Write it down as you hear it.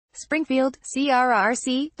Springfield,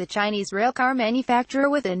 CRRC, the Chinese railcar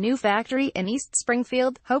manufacturer with a new factory in East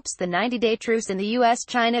Springfield, hopes the 90-day truce in the U.S.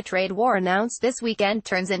 China trade war announced this weekend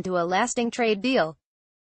turns into a lasting trade deal.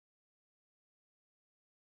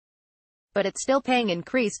 But it's still paying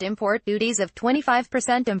increased import duties of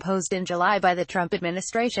 25% imposed in July by the Trump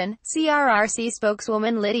administration, CRRC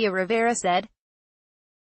spokeswoman Lydia Rivera said.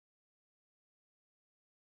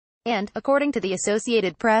 And, according to the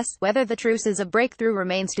Associated Press, whether the truce is a breakthrough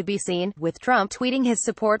remains to be seen, with Trump tweeting his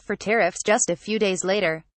support for tariffs just a few days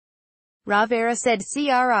later. Rivera said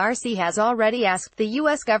CRRC has already asked the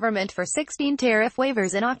U.S. government for 16 tariff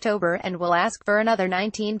waivers in October and will ask for another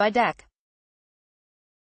 19 by Dec.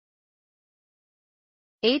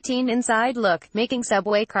 18 Inside Look, making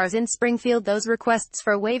subway cars in Springfield. Those requests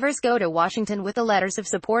for waivers go to Washington with the letters of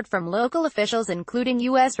support from local officials including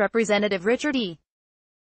U.S. Representative Richard E.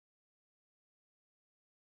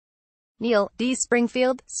 Neal, D.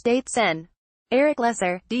 Springfield, State Sen. Eric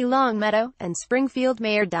Lesser, D. Longmeadow, and Springfield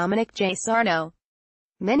Mayor Dominic J. Sarno.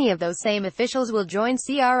 Many of those same officials will join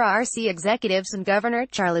CRRC executives and Governor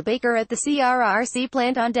Charlie Baker at the CRRC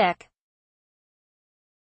plant on Dec.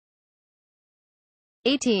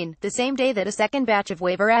 18, the same day that a second batch of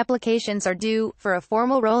waiver applications are due, for a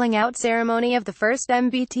formal rolling out ceremony of the first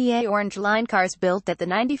MBTA Orange Line cars built at the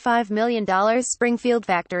 $95 million Springfield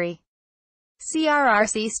factory.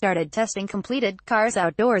 CRRC started testing completed cars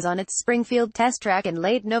outdoors on its Springfield test track in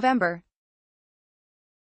late November.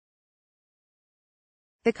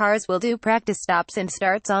 The cars will do practice stops and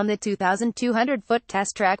starts on the 2,200-foot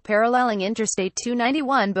test track paralleling Interstate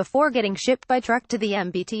 291 before getting shipped by truck to the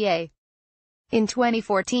MBTA. In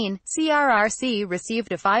 2014, CRRC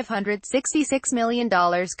received a $566 million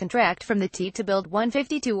contract from the T to build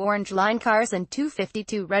 152 Orange Line cars and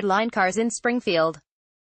 252 Red Line cars in Springfield.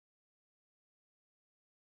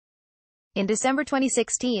 In December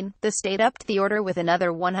 2016, the state upped the order with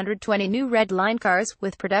another 120 new Red Line cars,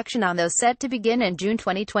 with production on those set to begin in June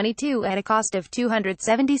 2022 at a cost of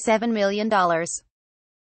 $277 million.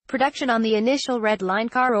 Production on the initial Red Line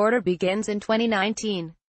car order begins in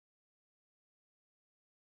 2019.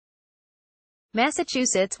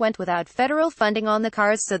 Massachusetts went without federal funding on the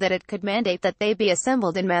cars so that it could mandate that they be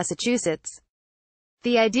assembled in Massachusetts.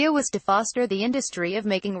 The idea was to foster the industry of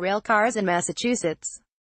making rail cars in Massachusetts.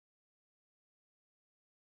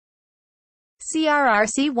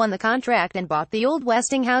 CRRC won the contract and bought the old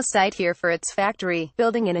Westinghouse site here for its factory,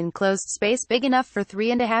 building an enclosed space big enough for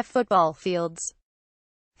 3.5 football fields.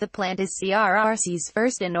 The plant is CRRC's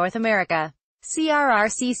first in North America.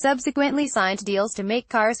 CRRC subsequently signed deals to make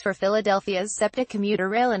cars for Philadelphia's SEPTA commuter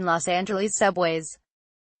rail and Los Angeles subways.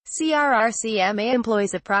 CRRCMA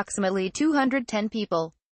employs approximately 210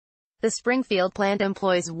 people. The Springfield plant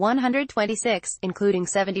employs 126, including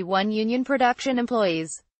 71 union production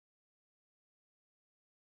employees.